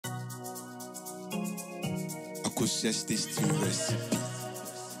Akusia's tasty recipe.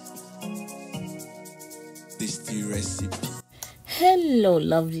 Tasty recipe. Hello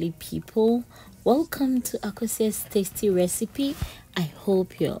lovely people, welcome to Akusia's tasty recipe. I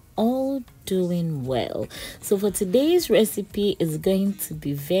hope you're all doing well. So for today's recipe is going to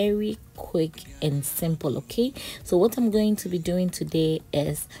be very quick and simple. Okay, so what I'm going to be doing today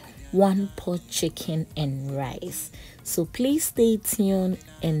is one pot chicken and rice. So please stay tuned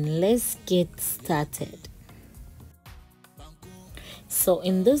and let's get started. So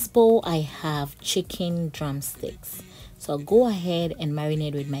in this bowl I have chicken drumsticks. So I'll go ahead and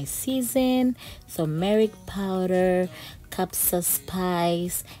marinate with my season, turmeric powder, kabsa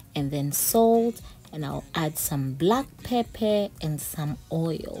spice, and then salt, and I'll add some black pepper and some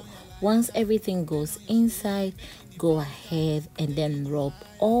oil. Once everything goes inside, go ahead and then rub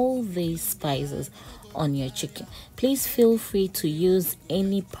all these spices on your chicken. Please feel free to use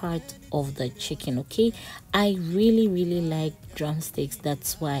any part of the chicken, okay? I really like drumsticks,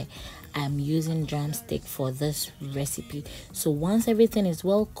 that's why I'm using drumstick for this recipe. So once everything is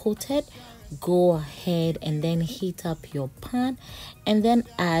well coated, go ahead and then heat up your pan and then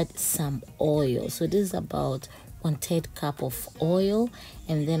add some oil. So this is about 1/3 cup of oil,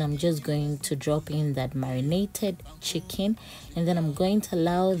 and then I'm just going to drop in that marinated chicken, and then I'm going to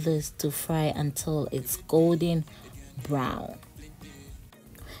allow this to fry until it's golden brown.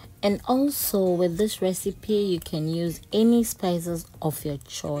 And also with this recipe you can use any spices of your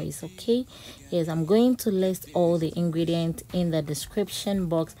choice, okay? Yes, I'm going to list all the ingredients in the description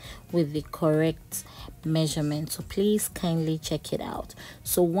box with the correct measurement, so please kindly check it out.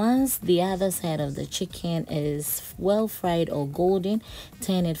 So once the other side of the chicken is well fried or golden,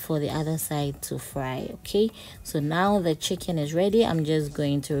 turn it for the other side to fry, okay? So now the chicken is ready. I'm just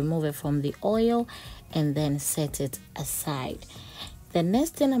going to remove it from the oil and then set it aside. The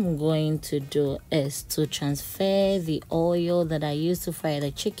next thing I'm going to do is to transfer the oil that I used to fry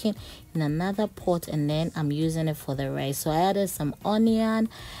the chicken in another pot, and then I'm using it for the rice. So I added some onion,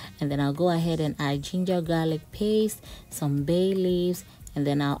 and then I'll go ahead and add ginger garlic paste, some bay leaves, and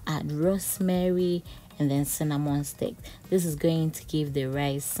then I'll add rosemary and then cinnamon stick. This is going to give the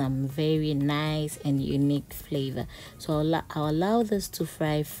rice some very nice and unique flavor. So I'll allow this to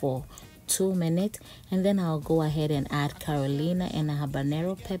fry for 2 minutes, and then I'll go ahead and add Carolina and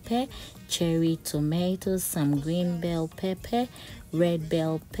habanero pepper, cherry tomatoes, some green bell pepper, red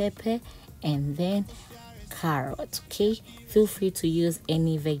bell pepper, and then carrot. Okay, feel free to use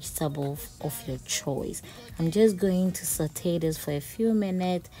any vegetable of your choice. I'm just going to saute this for a few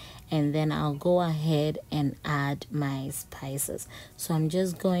minutes, and then I'll go ahead and add my spices. So I'm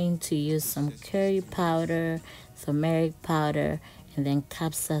just going to use some curry powder, turmeric powder, and then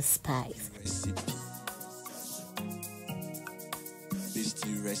kabsa spice.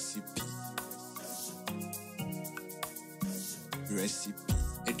 Tasty recipe.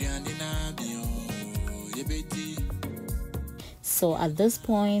 So at this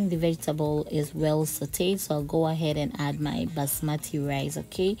point the vegetable is well sauteed, so I'll go ahead and add my basmati rice,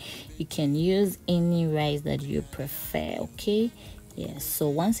 okay? You can use any rice that you prefer, okay? Yes, so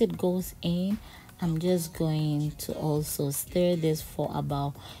once it goes in, I'm just going to also stir this for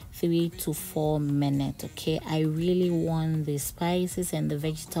about 3 to 4 minutes, okay? I really want the spices and the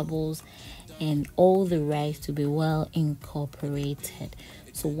vegetables and all the rice to be well incorporated.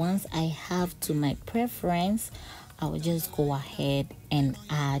 So once I have to my preference, I will just go ahead and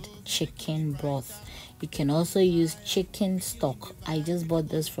add chicken broth. You can also use chicken stock. I just bought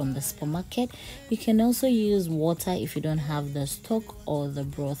this from the supermarket. You can also use water if you don't have the stock or the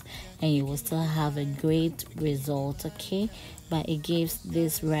broth, and you will still have a great result, okay? But it gives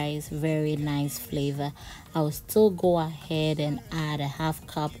this rice very nice flavor. I will still go ahead and add a 1/2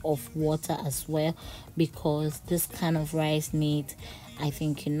 cup of water as well, because this kind of rice needs, I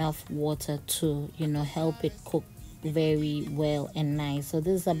think, enough water to, you know, help it cook very well and nice. So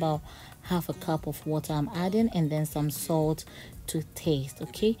this is about 1/2 cup of water I'm adding, and then some salt to taste,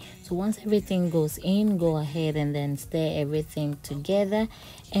 okay? So once everything goes in, go ahead and then stir everything together,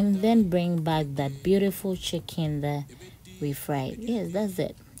 and then bring back that beautiful chicken that we fried. Yes, that's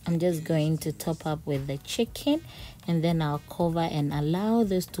it. I'm just going to top up with the chicken, and then I'll cover and allow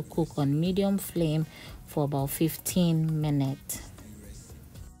this to cook on medium flame for about 15 minutes.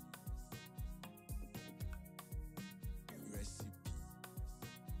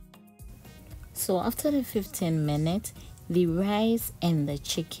 So after the 15 minutes, the rice and the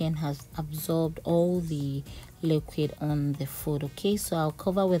chicken has absorbed all the liquid on the food, okay? So I'll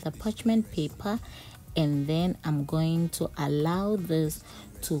cover with a parchment paper, and then I'm going to allow this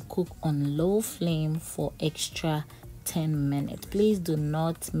to cook on low flame for extra 10 minutes. Please do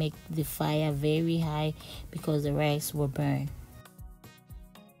not make the fire very high because the rice will burn.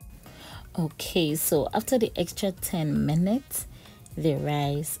 Okay, so after the extra 10 minutes, the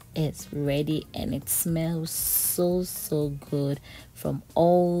rice is ready and it smells so good from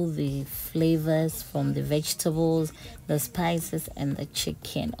all the flavors, from the vegetables, the spices, and the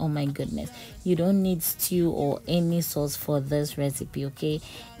chicken. Oh my goodness, you don't need stew or any sauce for this recipe. Okay,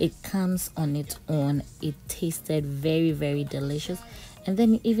 it comes on its own. It tasted very delicious, and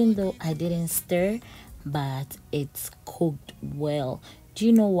then even though I didn't stir, but it's cooked well. Do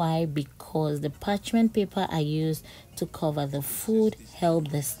you know why? Because the parchment paper I used to cover the food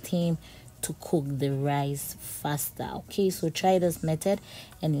helped the steam to cook the rice faster. Okay, so try this method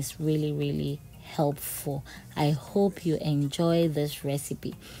and it's really helpful. I hope you enjoy this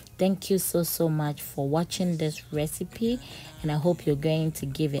recipe. Thank you so much for watching this recipe, and I hope you're going to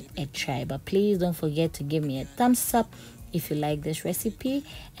give it a try. But please don't forget to give me a thumbs up if you like this recipe,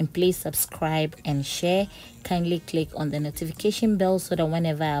 and please subscribe and share. Kindly click on the notification bell so that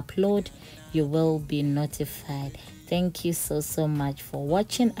whenever I upload, you will be notified. Thank you so much for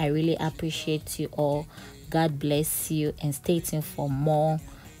watching. I really appreciate you all. God bless you, and stay tuned for more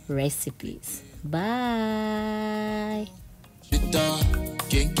recipes. Bye.